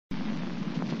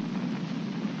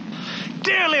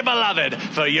Dearly beloved,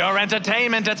 for your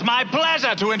entertainment, it's my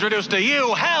pleasure to introduce to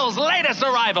you Hell's latest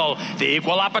arrival, the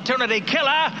equal opportunity killer,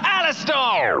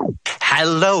 Alistair.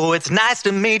 Hello, it's nice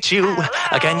to meet you.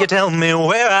 Can you tell me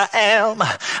where I am?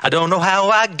 I don't know how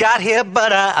I got here,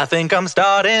 but I think I'm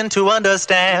starting to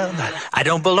understand. I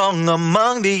don't belong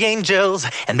among the angels,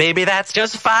 and maybe that's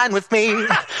just fine with me.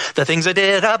 The things I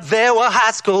did up there were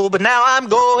high school, but now I'm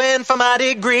going for my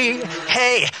degree.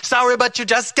 Hey, sorry, but you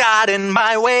just got in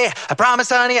my way. I promise,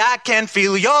 honey, I can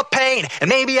feel your pain, and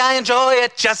maybe I enjoy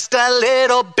it just a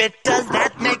little bit. Does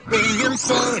that make me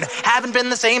insane? Haven't been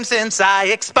the same since I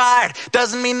expired.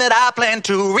 Doesn't mean that I plan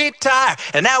to retire.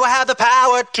 And now I have the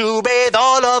power to bathe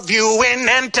all of you in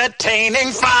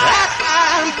entertaining fire.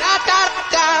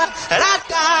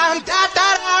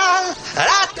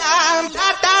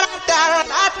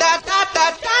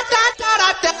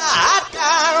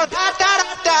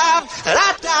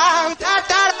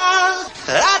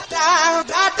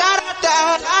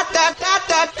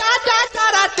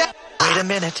 Wait a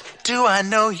minute, do I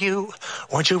know you?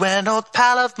 Weren't you an old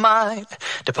pal of mine?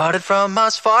 Departed from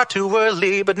us far too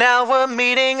early, but now we're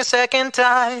meeting a second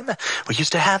time. We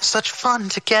used to have such fun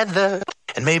together,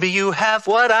 and maybe you have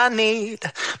what I need.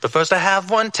 But first I have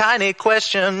one tiny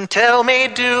question. Tell me,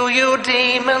 do you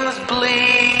demons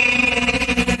bleed?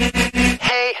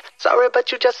 Hey, sorry,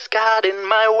 but you just got in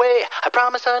my way. I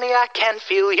promise, honey, I can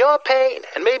feel your pain,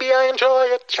 and maybe I enjoy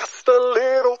it just a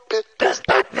little bit. Does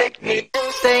that make me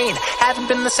insane? Haven't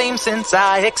been the same since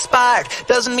I expired.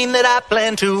 Doesn't mean that I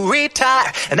plan to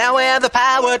retire. And now I have the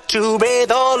power to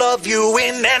bathe all of you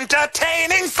in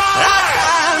entertaining fire.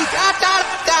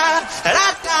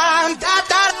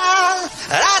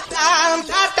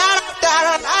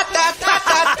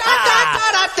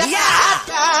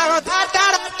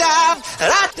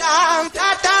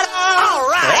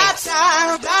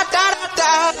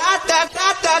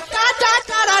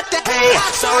 Hey,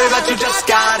 sorry, but you just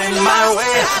got in my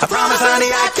way. I promise, honey,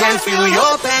 I can feel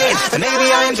your pain, and maybe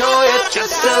I enjoy it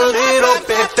just a little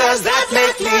bit. Does that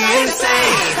make me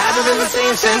insane? Haven't been the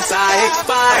same since I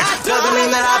expired. Doesn't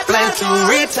mean that I plan to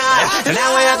retire. And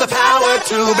now I have the power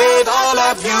to bathe all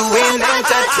of you in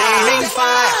entertaining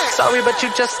fire. Sorry, but you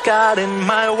just got in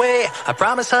my way. I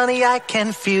promise, honey, I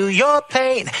can feel your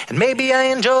pain, and maybe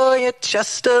I enjoy it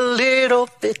just a little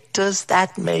bit. Does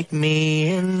that make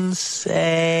me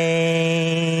insane?